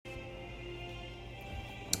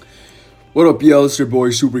What up, y'all? It's your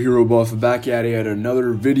boy Superhero Buff back at it at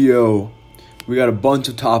another video. We got a bunch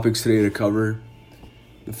of topics today to cover.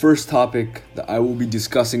 The first topic that I will be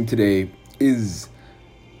discussing today is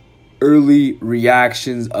early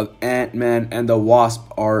reactions of Ant-Man and the Wasp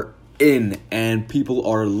are in, and people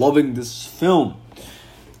are loving this film.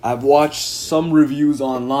 I've watched some reviews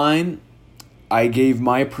online. I gave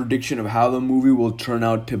my prediction of how the movie will turn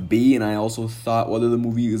out to be, and I also thought whether the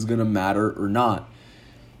movie is going to matter or not.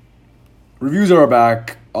 Reviews are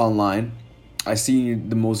back online. I see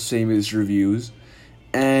the most famous reviews.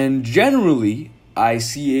 And generally, I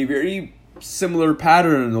see a very similar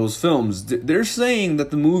pattern in those films. They're saying that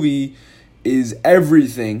the movie is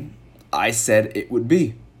everything I said it would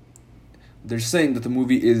be. They're saying that the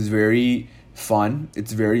movie is very fun.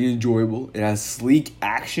 It's very enjoyable. It has sleek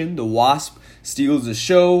action. The Wasp steals the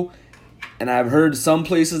show. And I've heard some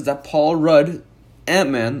places that Paul Rudd,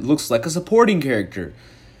 Ant-Man, looks like a supporting character.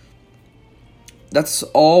 That's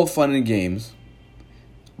all fun and games,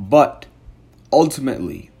 but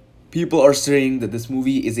ultimately, people are saying that this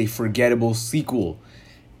movie is a forgettable sequel,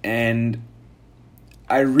 and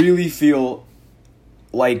I really feel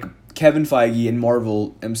like Kevin Feige and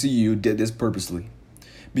Marvel MCU did this purposely,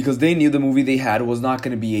 because they knew the movie they had was not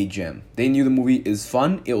going to be a gem. They knew the movie is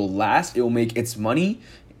fun, it will last, it will make its money,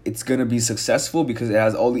 it's going to be successful because it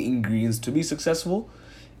has all the ingredients to be successful.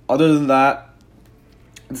 Other than that,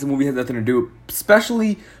 this movie has nothing to do,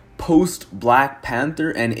 especially post Black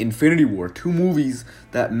Panther and Infinity War, two movies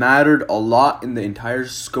that mattered a lot in the entire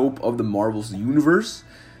scope of the Marvel's universe.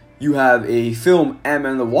 You have a film,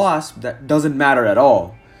 Ant-Man and the Wasp, that doesn't matter at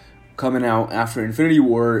all, coming out after Infinity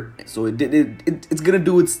War, so it's gonna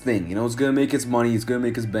do its thing, you know, it's gonna make its money, it's gonna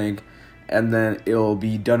make its bank, and then it'll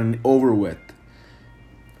be done and over with.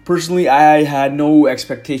 Personally, I had no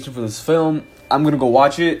expectation for this film. I'm gonna go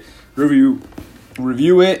watch it, review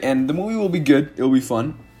it, and the movie will be good. It'll be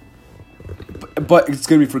fun, but it's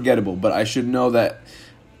gonna be forgettable. But I should know that.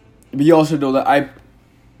 But you also know that I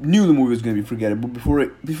knew the movie was gonna be forgettable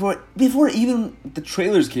before even the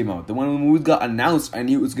trailers came out. Then when the movie got announced, I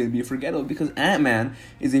knew it was gonna be forgettable because Ant-Man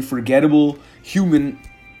is a forgettable human.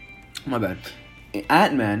 My bad.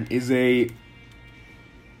 Ant-Man is a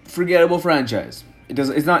forgettable franchise.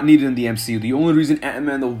 It's not needed in the MCU. The only reason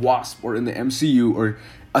Ant-Man and the Wasp are in the MCU or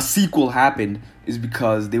a sequel happened is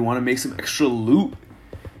because they want to make some extra loot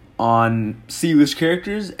on C-list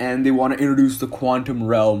characters, and they want to introduce the quantum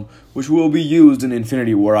realm, which will be used in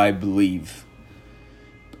Infinity War, I believe.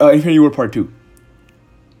 Infinity War Part 2.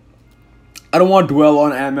 I don't want to dwell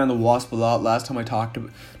on Ant-Man and the Wasp a lot. Last time I talked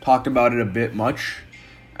about it a bit much.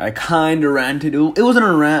 I kind of ranted. It wasn't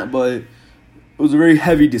a rant, but it was a very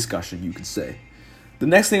heavy discussion, you could say. The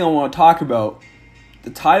next thing I want to talk about, the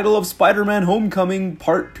title of Spider-Man Homecoming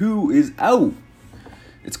Part 2 is out.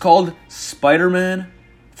 It's called Spider-Man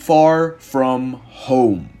Far From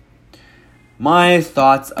Home. My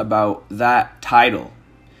thoughts about that title.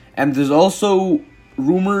 And there's also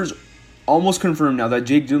rumors, almost confirmed now, that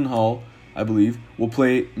Jake Gyllenhaal, I believe, will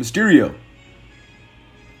play Mysterio.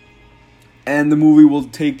 And the movie will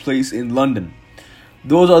take place in London.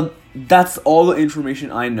 That's all the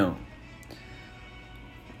information I know.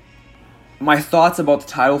 My thoughts about the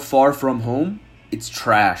title Far From Home, it's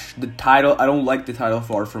trash. I don't like the title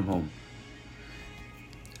Far From Home.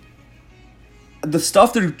 The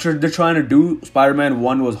stuff they're trying to do, Spider-Man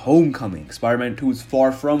 1 was Homecoming. Spider-Man 2 is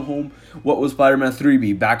Far From Home. What will Spider-Man 3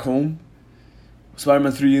 be? Back Home?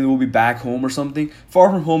 Spider-Man 3 will be Back Home or something. Far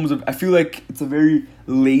From Home I feel like it's a very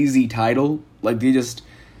lazy title. Like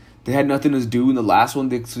they had nothing to do in the last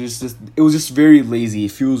one. It was just very lazy.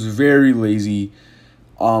 It feels very lazy.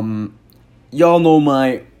 Y'all know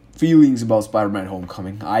my feelings about Spider-Man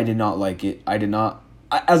Homecoming. I did not like it.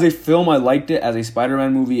 As a film, I liked it. As a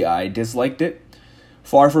Spider-Man movie, I disliked it.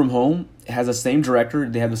 Far From Home, it has the same director.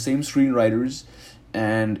 They have the same screenwriters.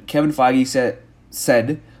 And Kevin Feige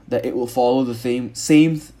said that it will follow the same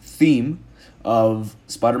theme of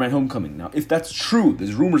Spider-Man Homecoming. Now, if that's true,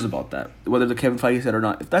 there's rumors about that, whether the Kevin Feige said or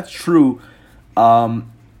not. If that's true,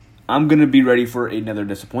 I'm going to be ready for another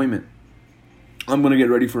disappointment. I'm going to get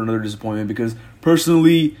ready for another disappointment because,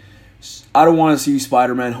 personally, I don't want to see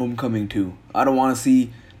Spider-Man Homecoming 2. I don't want to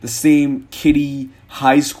see the same kiddie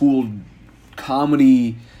high school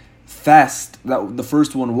comedy fest that the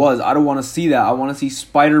first one was. I don't want to see that. I want to see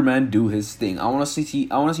Spider-Man do his thing. I want to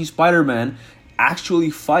see Spider-Man actually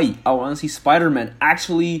fight. I want to see Spider-Man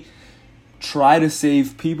actually try to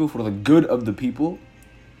save people for the good of the people,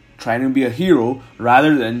 trying to be a hero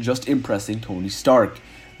rather than just impressing Tony Stark.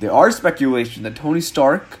 There are speculation that Tony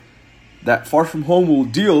Stark, that Far From Home will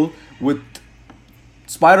deal with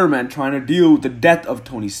Spider-Man trying to deal with the death of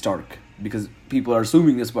Tony Stark. because people are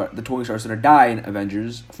assuming the Tony Stark's gonna die in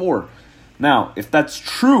Avengers 4. Now, if that's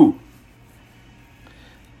true,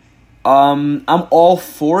 I'm all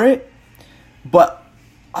for it, but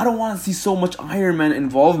I don't want to see so much Iron Man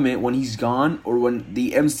involvement when he's gone or when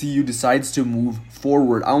the MCU decides to move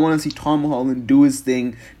forward. I want to see Tom Holland do his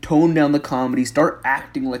thing, tone down the comedy, start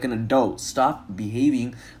acting like an adult, stop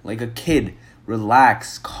behaving like a kid,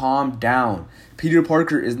 relax, calm down. Peter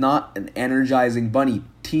Parker is not an energizing bunny.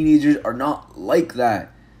 Teenagers are not like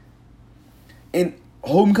that. In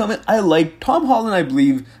Homecoming, I like Tom Holland. I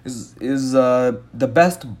believe is the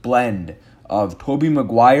best blend of Tobey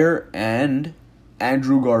Maguire and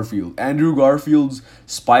Andrew Garfield. Andrew Garfield's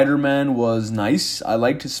Spider-Man was nice. I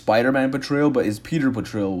liked his Spider-Man portrayal, but his Peter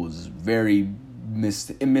portrayal was very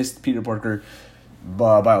missed. It missed Peter Parker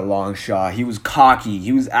by a long shot. He was cocky.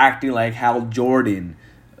 He was acting like Hal Jordan.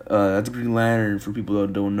 That's a Green Lantern for people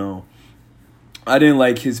that don't know. I didn't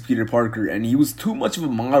like his Peter Parker, and he was too much of a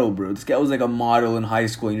model, bro. This guy was like a model in high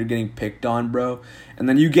school, and you're getting picked on, bro. And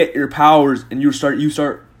then you get your powers, and you start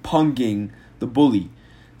punking the bully.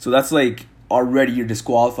 So that's like already you're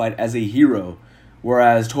disqualified as a hero.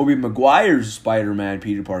 Whereas Tobey Maguire's Spider-Man,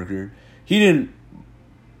 Peter Parker,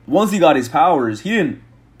 once he got his powers, he didn't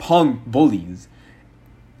punk bullies.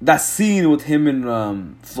 That scene with him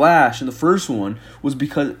and Flash in the first one was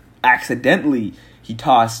because accidentally he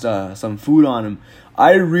tossed some food on him.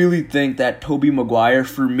 I really think that Tobey Maguire,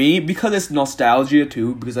 for me, because it's nostalgia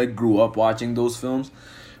too, because I grew up watching those films,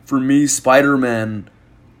 for me, Spider-Man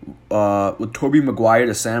with Tobey Maguire,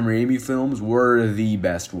 the Sam Raimi films were the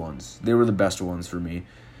best ones. They were the best ones for me.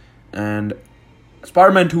 And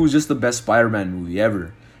Spider-Man 2 is just the best Spider-Man movie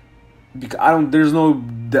ever. There's no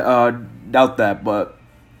doubt that, but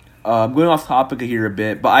I'm going off topic here a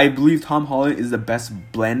bit, but I believe Tom Holland is the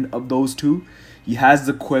best blend of those two. He has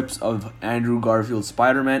the quips of Andrew Garfield's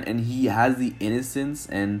Spider-Man, and he has the innocence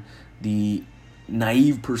and the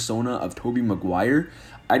naive persona of Tobey Maguire.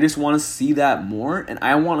 I just want to see that more, and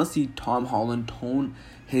I want to see Tom Holland tone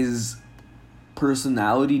his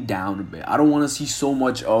personality down a bit. I don't want to see so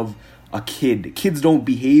much of a kid. Kids don't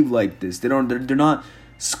behave like this. They're not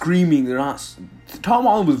screaming. Tom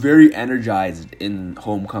Holland was very energized in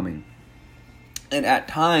Homecoming, and at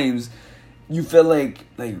times you felt like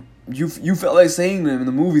you felt like saying to him in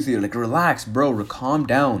the movie theater, like, relax, bro, calm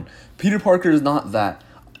down. Peter Parker is not that.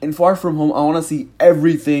 In Far From Home, I want to see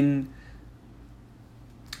everything.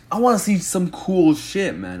 I want to see some cool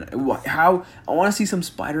shit, man. I want to see some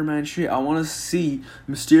Spider-Man shit. I want to see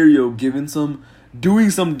Mysterio doing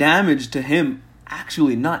some damage to him.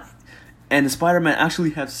 Actually, not. And Spider-Man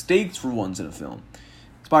actually have stakes for once in a film.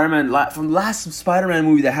 Spider-Man, from the last Spider-Man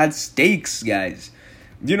movie that had stakes, guys.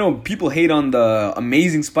 You know, people hate on the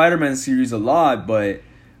Amazing Spider-Man series a lot, but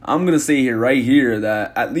I'm going to say right here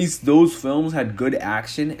that at least those films had good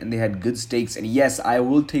action and they had good stakes. And yes, I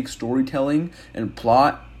will take storytelling and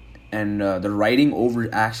plot and the writing over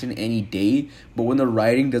action any day, but when the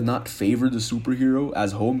writing does not favor the superhero,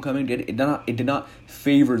 as Homecoming did, it did not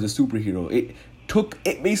favor the superhero.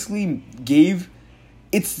 It basically gave.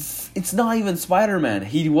 It's not even Spider-Man.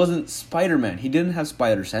 He wasn't Spider-Man. He didn't have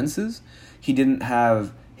spider senses. He didn't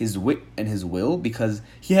have his wit and his will because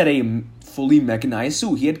he had a fully mechanized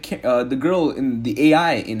suit. He had the girl in the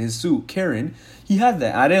AI in his suit, Karen. He had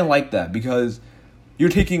that. I didn't like that because you're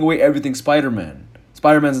taking away everything Spider-Man.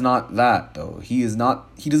 Spider-Man's not that, though. He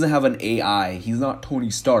doesn't have an AI. He's not Tony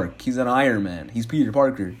Stark. He's an Iron Man. He's Peter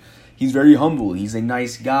Parker. He's very humble. He's a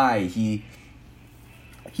nice guy. He's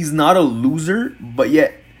not a loser, but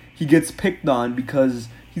yet he gets picked on because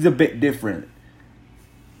he's a bit different.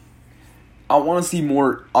 I want to see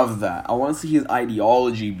more of that. I want to see his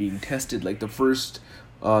ideology being tested like the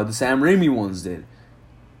Sam Raimi ones did.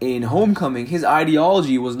 In Homecoming, his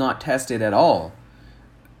ideology was not tested at all.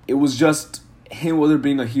 It was just him whether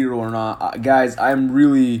being a hero or not. Guys, I'm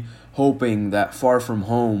really hoping that Far From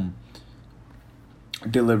Home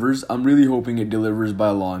delivers. I'm really hoping it delivers by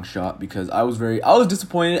a long shot because I was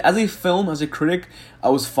disappointed. As a film, as a critic, I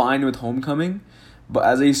was fine with Homecoming. But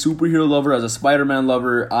as a superhero lover, as a Spider-Man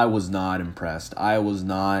lover, I was not impressed. I was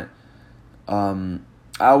not.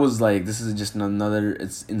 I was like, this is just another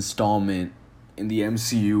installment in the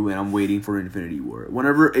MCU, and I'm waiting for Infinity War.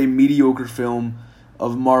 Whenever a mediocre film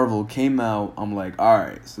of Marvel came out, I'm like,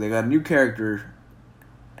 alright, so they got a new character,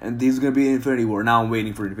 and this is going to be Infinity War. Now I'm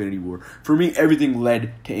waiting for Infinity War. For me, everything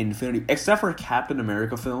led to Infinity, except for Captain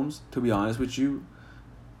America films, to be honest with you.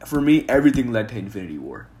 For me, everything led to Infinity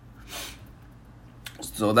War.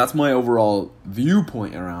 So that's my overall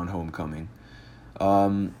viewpoint around Homecoming.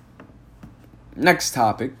 Next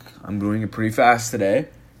topic. I'm doing it pretty fast today.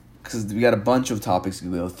 because we got a bunch of topics to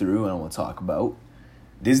go through and I want to talk about.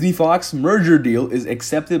 Disney Fox merger deal is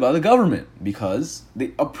accepted by the government because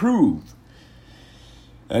they approve.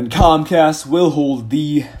 And Comcast will hold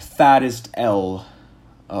the fattest L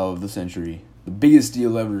of the century. The biggest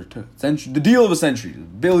deal ever. The deal of a century.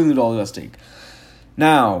 $1 billion at stake.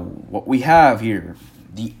 Now, what we have here.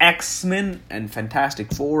 The X-Men and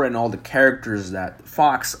Fantastic Four and all the characters that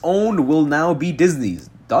Fox owned will now be Disney's.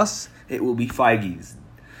 Thus, it will be Feige's.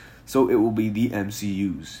 So it will be the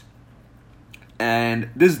MCU's. And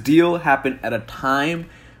this deal happened at a time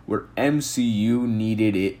where MCU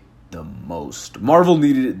needed it the most. Marvel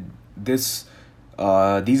needed these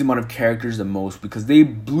amount of characters the most because they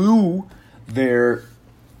blew their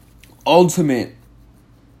ultimate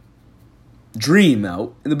dream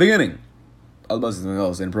out in the beginning. I was about to say something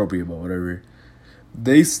else inappropriate, but whatever.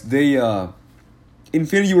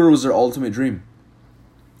 Infinity War was their ultimate dream.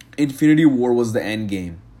 Infinity War was the end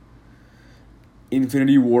game.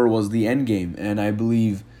 Infinity War was the end game, and I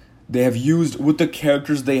believe they have used with the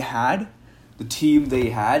characters they had, the team they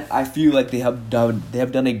had. I feel like they have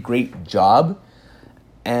done a great job,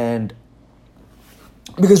 and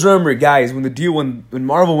because remember, guys, when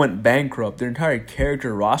Marvel went bankrupt, their entire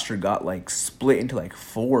character roster got like split into like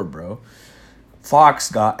 4, bro.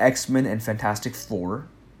 Fox got X-Men and Fantastic Four.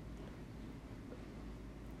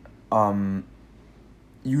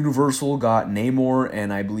 Universal got Namor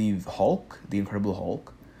and I believe Hulk, the Incredible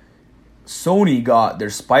Hulk. Sony got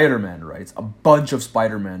their Spider-Man rights, a bunch of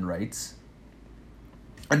Spider-Man rights.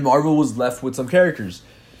 And Marvel was left with some characters.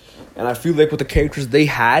 And I feel like with the characters they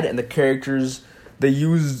had and the characters they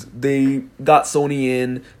got Sony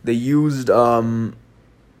in, they used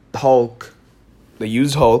Hulk. They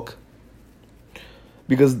used Hulk.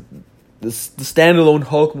 Because the standalone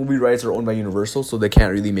Hulk movie rights are owned by Universal, so they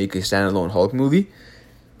can't really make a standalone Hulk movie.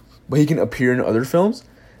 But he can appear in other films.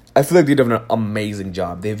 I feel like they've done an amazing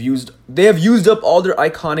job. They have used up all their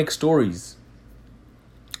iconic stories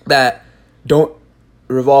that don't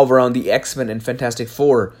revolve around the X-Men and Fantastic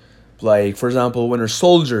Four. Like, for example, Winter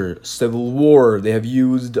Soldier, Civil War. They have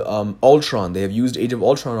used Ultron. They have used Age of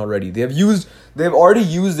Ultron already. They have already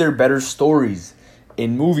used their better stories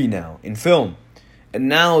in movie now, in film. And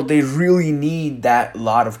now they really need that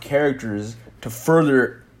lot of characters to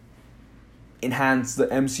further enhance the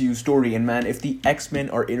MCU story. And man, if the X-Men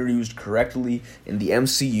are introduced correctly in the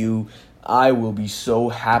MCU, I will be so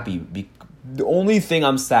happy. The only thing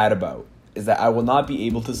I'm sad about is that I will not be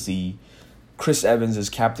able to see Chris Evans as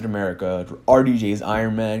Captain America, RDJ as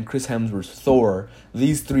Iron Man, Chris Hemsworth Thor.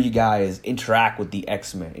 These 3 guys interact with the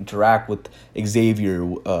X-Men, interact with Xavier,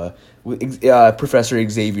 Professor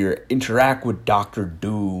Xavier, interact with Doctor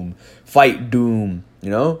Doom, fight Doom,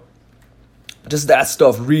 you know? Just that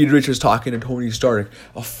stuff. Reed Richards talking to Tony Stark.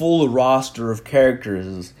 A full roster of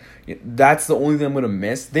characters. That's the only thing I'm going to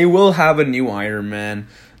miss. They will have a new Iron Man.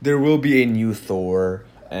 There will be a new Thor.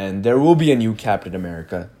 And there will be a new Captain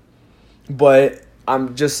America. But I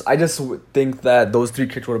just think that those 3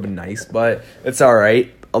 characters would have been nice. But it's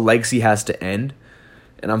alright. A legacy has to end.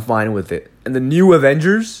 And I'm fine with it. And the new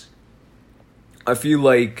Avengers, I feel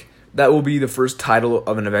like that will be the first title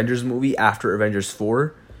of an Avengers movie after Avengers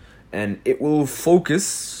 4. And it will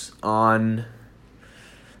focus on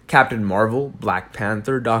Captain Marvel, Black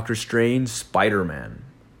Panther, Doctor Strange, Spider-Man.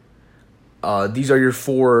 These are your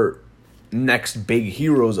 4 next big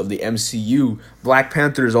heroes of the MCU. Black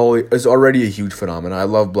Panther is already a huge phenomenon. I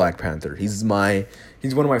love Black Panther. He's one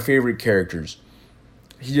of my favorite characters.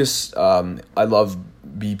 I love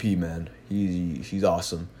BP, man. He's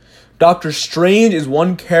awesome. Doctor Strange is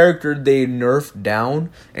one character they nerfed down,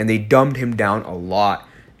 and they dumbed him down a lot.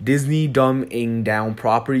 Disney dumbing down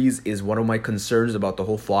properties is one of my concerns about the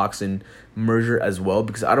whole Fox and merger as well,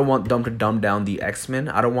 because I don't want them to dumb down the X-Men.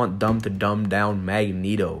 I don't want them to dumb down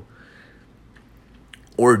Magneto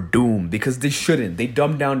or Doom, because they shouldn't. They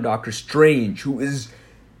dumbed down Doctor Strange, who is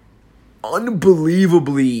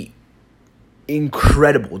unbelievably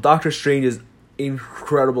incredible. Doctor Strange is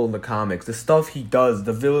incredible in the comics. The stuff he does,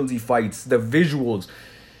 the villains he fights, the visuals.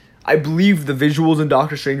 I believe the visuals in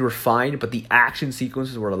Doctor Strange were fine, but the action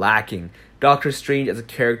sequences were lacking. Doctor Strange as a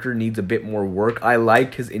character needs a bit more work. I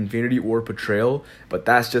liked his Infinity War portrayal, but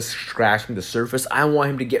that's just scratching the surface. I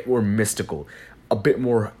want him to get more mystical, a bit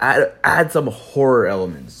more, add some horror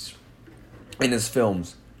elements in his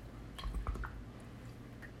films.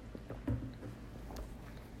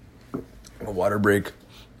 A water break.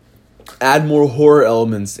 Add more horror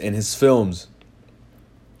elements in his films.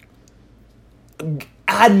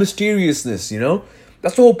 Add mysteriousness, you know?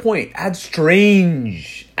 That's the whole point. Add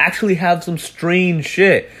strange. Actually have some strange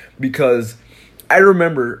shit. Because I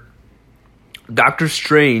remember Doctor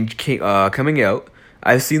Strange coming out.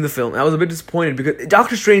 I've seen the film. I was a bit disappointed because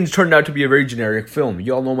Doctor Strange turned out to be a very generic film.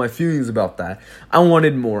 Y'all know my feelings about that. I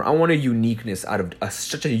wanted more. I wanted uniqueness out of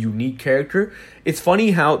such a unique character. It's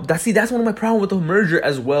funny how that's one of my problems with the merger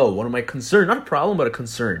as well. One of my concerns, not a problem but a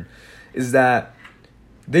concern, is that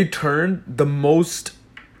they turned the most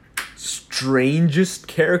strangest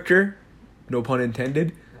character, no pun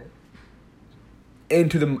intended,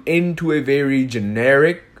 into a very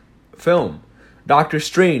generic film. Doctor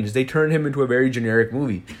Strange, they turned him into a very generic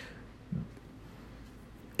movie.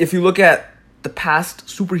 If you look at the past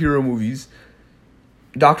superhero movies,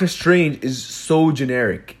 Doctor Strange is so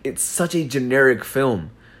generic. It's such a generic film.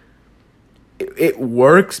 It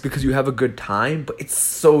works because you have a good time, but it's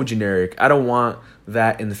so generic. I don't want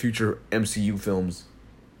that in the future MCU films.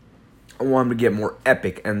 I want them to get more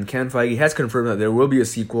epic. And Kevin Feige has confirmed that there will be a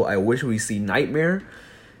sequel. I wish we see Nightmare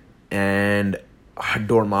and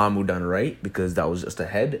Dormammu done right, because that was just a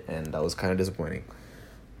head, and that was kind of disappointing.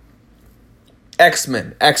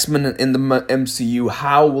 X-Men in the MCU.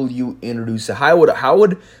 How will you introduce it? How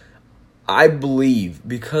would I believe,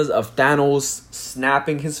 because of Thanos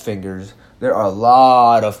snapping his fingers, there are a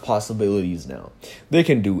lot of possibilities now. They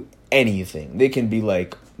can do anything. They can be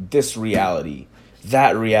like this reality,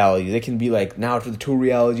 that reality. They can be like, now the two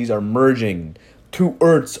realities are merging, two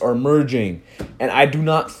Earths are merging, and I do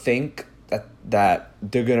not think that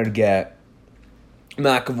they're gonna get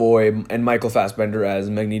McAvoy and Michael Fassbender as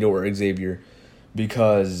Magneto or Xavier,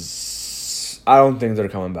 because I don't think they're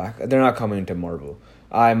coming back. They're not coming to Marvel.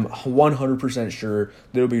 I'm 100% sure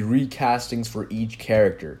there'll be recastings for each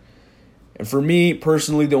character. And for me,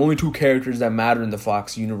 personally, the only two characters that matter in the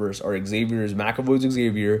Fox universe are McAvoy's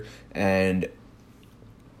Xavier, and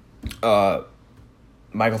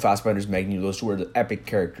Michael Fassbender's Magneto. Those two are the epic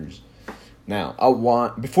characters. Now,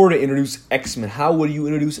 before they introduce X-Men, how would you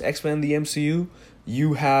introduce X-Men in the MCU?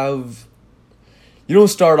 You don't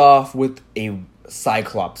start off with a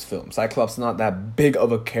Cyclops film. Cyclops is not that big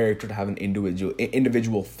of a character to have an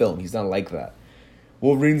individual film. He's not like that.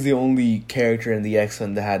 Wolverine's the only character in the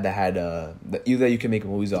X-Men that you can make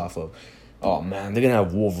movies off of. Oh man, they're gonna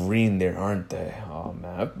have Wolverine there, aren't they? Oh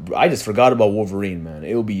man, I just forgot about Wolverine, man.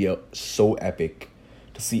 It'll be so epic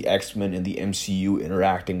to see X-Men in the MCU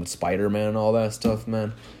interacting with Spider-Man and all that stuff,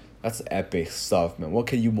 man. That's epic stuff, man.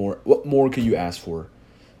 What more can you ask for?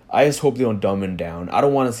 I just hope they don't dumb it down. I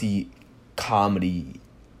don't want to see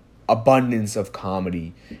abundance of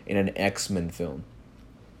comedy in an X-Men film.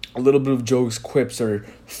 A little bit of jokes, quips are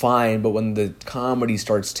fine, but when the comedy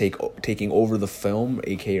starts taking over the film,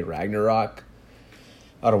 aka Ragnarok,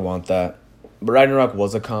 I don't want that. But Ragnarok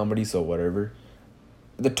was a comedy, so whatever.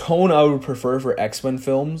 The tone I would prefer for X-Men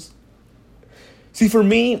films, see, for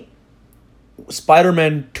me,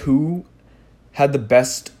 Spider-Man 2 had the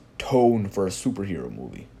best tone for a superhero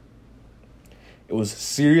movie. It was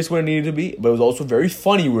serious when it needed to be, but it was also very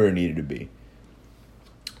funny where it needed to be.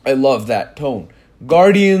 I love that tone.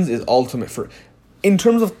 Guardians is ultimate in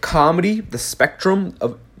terms of comedy, the spectrum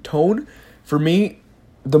of tone. For me,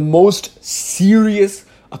 the most serious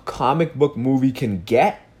a comic book movie can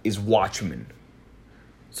get is Watchmen.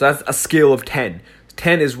 So that's a scale of 10.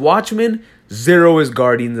 10 is Watchmen, 0 is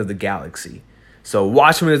Guardians of the Galaxy. So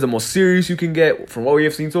Watchmen is the most serious you can get from what we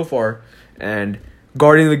have seen so far, and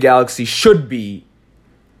Guardians of the Galaxy should be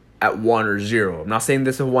at 1 or 0. I'm not saying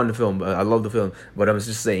this is one film, but I love the film, but I'm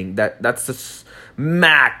just saying that's the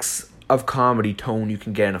max of comedy tone you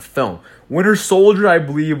can get in a film. Winter Soldier, I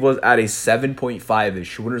believe, was at a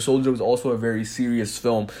 7.5-ish. Winter Soldier was also a very serious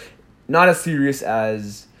film. Not as serious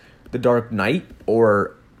as The Dark Knight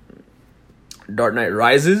or Dark Knight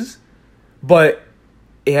Rises, but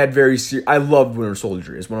it had very I loved Winter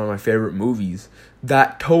Soldier. It's one of my favorite movies.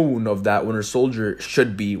 That tone of that Winter Soldier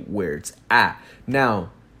should be where it's at.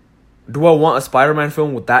 Now, do I want a Spider-Man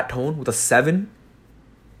film with that tone, with a 7?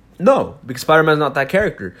 No, because Spider-Man's not that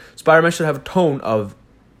character. Spider-Man should have a tone of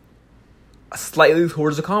slightly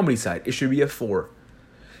towards the comedy side. It should be a 4.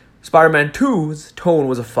 Spider-Man 2's tone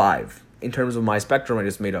was a 5 in terms of my spectrum I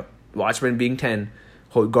just made up. Watchmen being 10,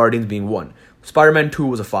 Guardians being 1. Spider-Man 2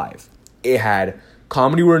 was a 5. It had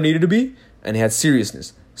comedy where it needed to be, and it had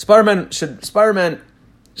seriousness. Spider-Man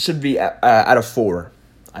should be at a 4,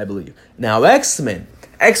 I believe. Now X-Men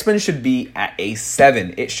should be at a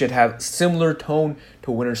 7. It should have similar tone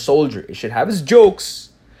to Winter Soldier. It should have its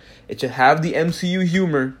jokes. It should have the MCU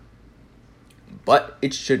humor. But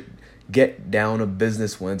it should get down to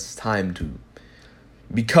business when it's time to.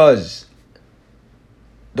 Because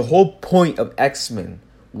the whole point of X-Men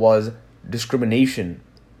was discrimination.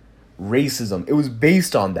 racism. It was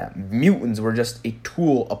based on that. Mutants were just a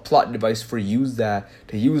tool, a plot device for use that.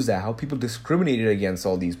 How people discriminated against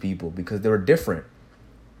all these people because they were different.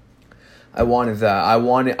 I wanted that. I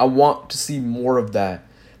want to see more of that.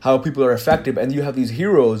 How people are affected, and you have these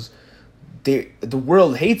heroes. The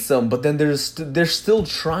world hates them, but then they're still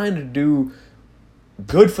trying to do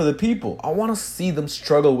good for the people. I want to see them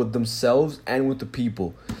struggle with themselves and with the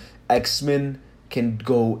people. X-Men can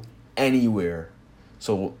go anywhere.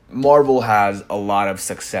 So Marvel has a lot of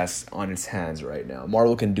success on its hands right now.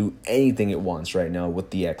 Marvel can do anything it wants right now with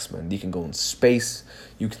the X-Men. You can go in space.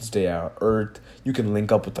 You can stay on Earth. You can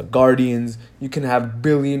link up with the Guardians. You can have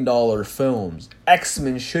billion-dollar films.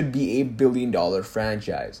 X-Men should be a billion-dollar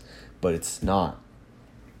franchise, but it's not.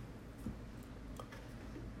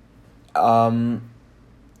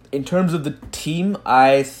 In terms of the team,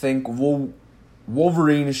 I think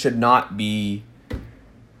Wolverine should not be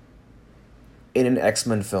in an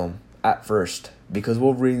X-Men film at first, because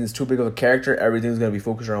Wolverine is too big of a character. Everything's going to be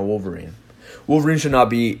focused around Wolverine. Wolverine should not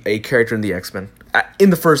be a character in the X-Men.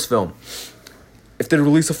 In the first film. If they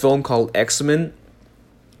release a film called X-Men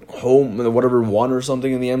Home, whatever, 1 or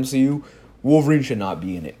something in the MCU, Wolverine should not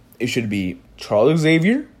be in it. It should be Charles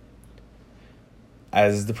Xavier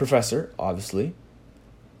as the Professor, obviously.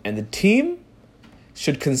 And the team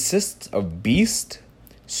should consist of Beast,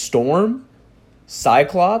 Storm,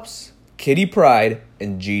 Cyclops, Kitty Pryde,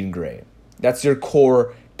 and Jean Grey. That's your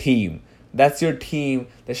core team. That's your team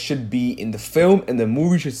that should be in the film, and the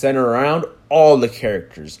movie should center around all the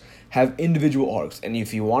characters. Have individual arcs. And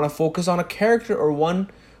if you want to focus on a character or one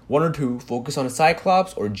or two, focus on a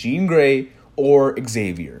Cyclops or Jean Grey or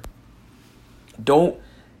Xavier. Don't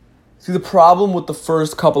see the problem with the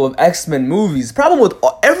first couple of X-Men movies. The problem with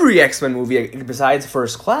every X-Men movie besides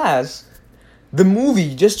First Class, the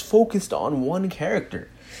movie just focused on one character.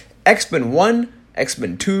 X-Men 1,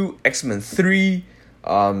 X-Men 2, X-Men 3,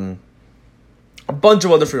 a bunch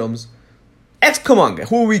of other films. Come on,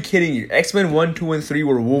 who are we kidding here? X-Men 1, 2, and 3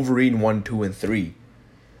 were Wolverine 1, 2, and 3.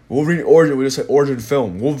 Wolverine Origin was just an origin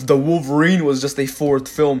film. The Wolverine was just a fifth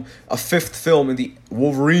film in the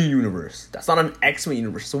Wolverine universe. That's not an X-Men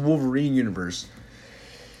universe, it's a Wolverine universe.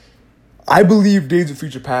 I believe Days of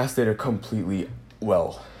Future Past did it completely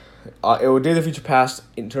well. Days of Future Past,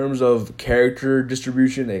 in terms of character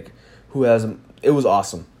distribution, it was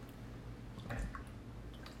awesome.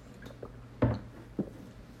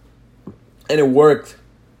 And it worked.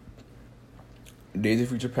 Days of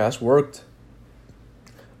Future Past worked.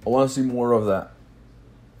 I want to see more of that.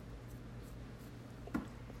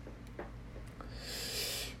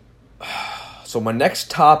 So my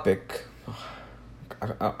next topic,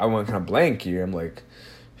 I went kind of blank here. I'm like,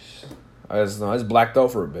 I just blacked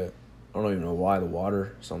out for a bit. I don't even know why, the water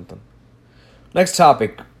or something. Next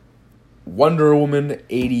topic, Wonder Woman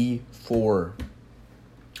 84.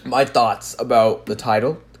 My thoughts about the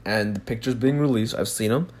title and the pictures being released. I've seen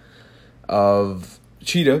them. Of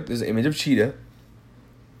Cheetah. There's an image of Cheetah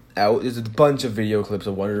out. There's a bunch of video clips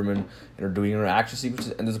of Wonder Woman and her doing her action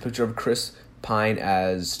sequences. And there's a picture of Chris Pine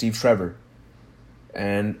as Steve Trevor.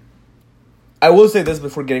 And I will say this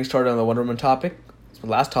before getting started on the Wonder Woman topic. It's my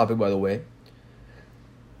last topic, by the way.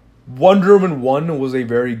 Wonder Woman 1 was a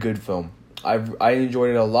very good film. I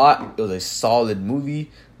enjoyed it a lot. It was a solid movie.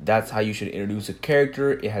 That's how you should introduce a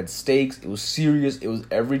character. It had stakes. It was serious. It was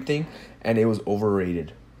everything. And it was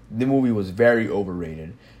overrated. The movie was very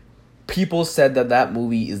overrated. People said that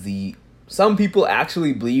movie is some people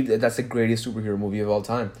actually believe that that's the greatest superhero movie of all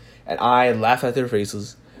time. And I laughed at their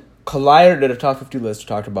faces. Collider did a top 50 list,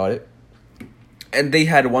 talked about it. And they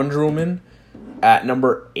had Wonder Woman at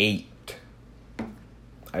number 8,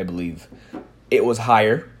 I believe. It was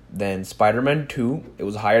higher than Spider-Man 2. It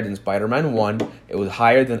was higher than Spider-Man 1. It was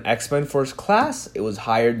higher than X-Men First Class. It was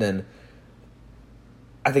higher than,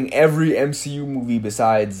 I think, every MCU movie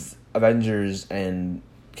besides Avengers and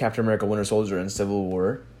Captain America Winter Soldier and Civil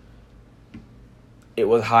War. It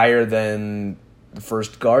was higher than the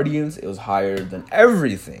first Guardians. It was higher than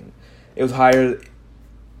everything. It was higher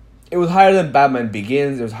than Batman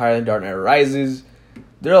Begins. It was higher than Dark Knight Rises.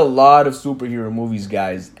 There are a lot of superhero movies,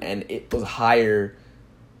 guys, and it was higher.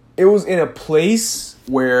 It was in a place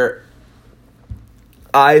where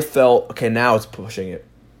I felt, okay, now it's pushing it.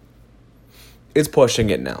 It's pushing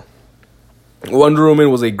it now. Wonder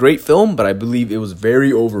Woman was a great film, but I believe it was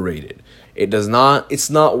very overrated. It's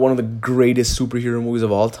not one of the greatest superhero movies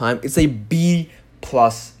of all time. It's a B+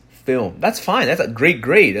 film. That's fine. That's a great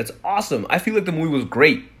grade. That's awesome. I feel like the movie was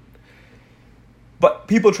great. But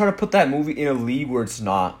people try to put that movie in a league where it's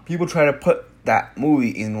not. People try to put that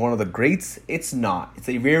movie in one of the greats. It's not. It's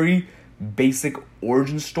a very basic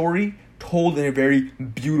origin story told in a very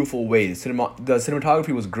beautiful way. The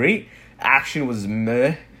cinematography was great. Action was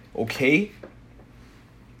meh, okay.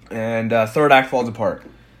 And third act falls apart.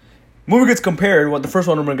 Movie gets compared. The first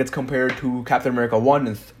Wonder Woman gets compared to Captain America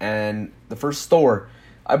 1 and the first Thor.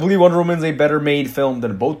 I believe Wonder Woman's a better made film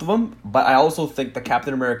than both of them, but I also think that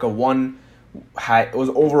Captain America 1 was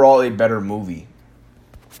overall a better movie.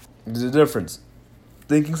 There's a difference.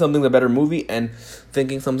 Thinking something's a better movie and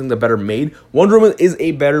thinking something's a better made. Wonder Woman is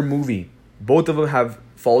a better movie. Both of them have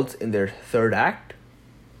faults in their third act.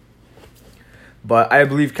 But I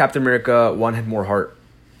believe Captain America 1 had more heart.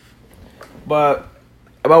 But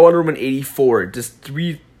about Wonder Woman 84, it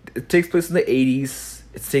takes place in the 80s.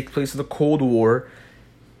 It takes place in the Cold War.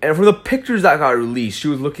 And from the pictures that got released, she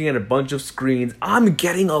was looking at a bunch of screens. I'm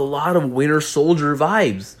getting a lot of Winter Soldier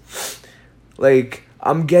vibes. Like,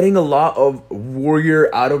 I'm getting a lot of Warrior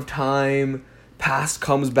Out of Time. Past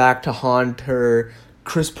comes back to haunt her.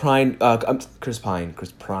 Chris Pine might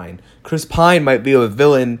be a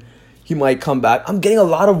villain. He might come back. I'm getting a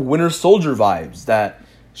lot of Winter Soldier vibes that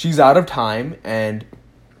she's out of time and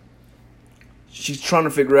she's trying to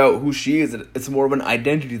figure out who she is. It's more of an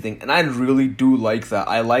identity thing. And I really do like that.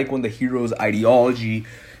 I like when the hero's ideology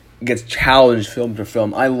gets challenged film to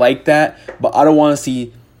film. I like that, but I don't want to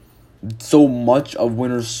see so much of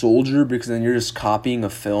Winter Soldier because then you're just copying a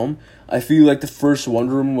film. I feel like the first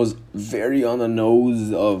Wonder Woman was very on the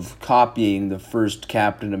nose of copying the first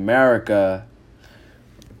Captain America.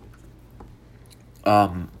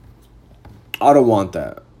 I don't want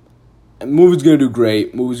that. And movie's gonna do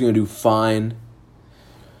great. Movie's gonna do fine.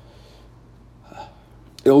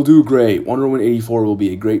 It'll do great. Wonder Woman 84 will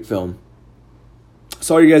be a great film.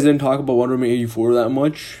 Sorry you guys didn't talk about Wonder Woman 84 that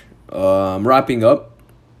much. I'm wrapping up.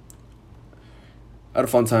 I had a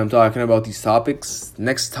fun time talking about these topics.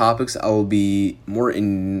 Next topics I'll go more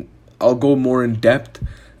in depth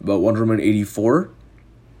about Wonder Woman 84.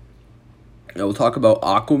 I will talk about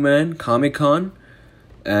Aquaman, Comic-Con,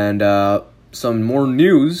 and some more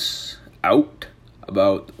news out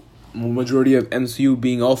about the majority of MCU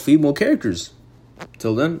being all female characters.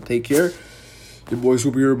 Till then, take care. Your boy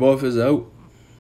Superhero Buff is out.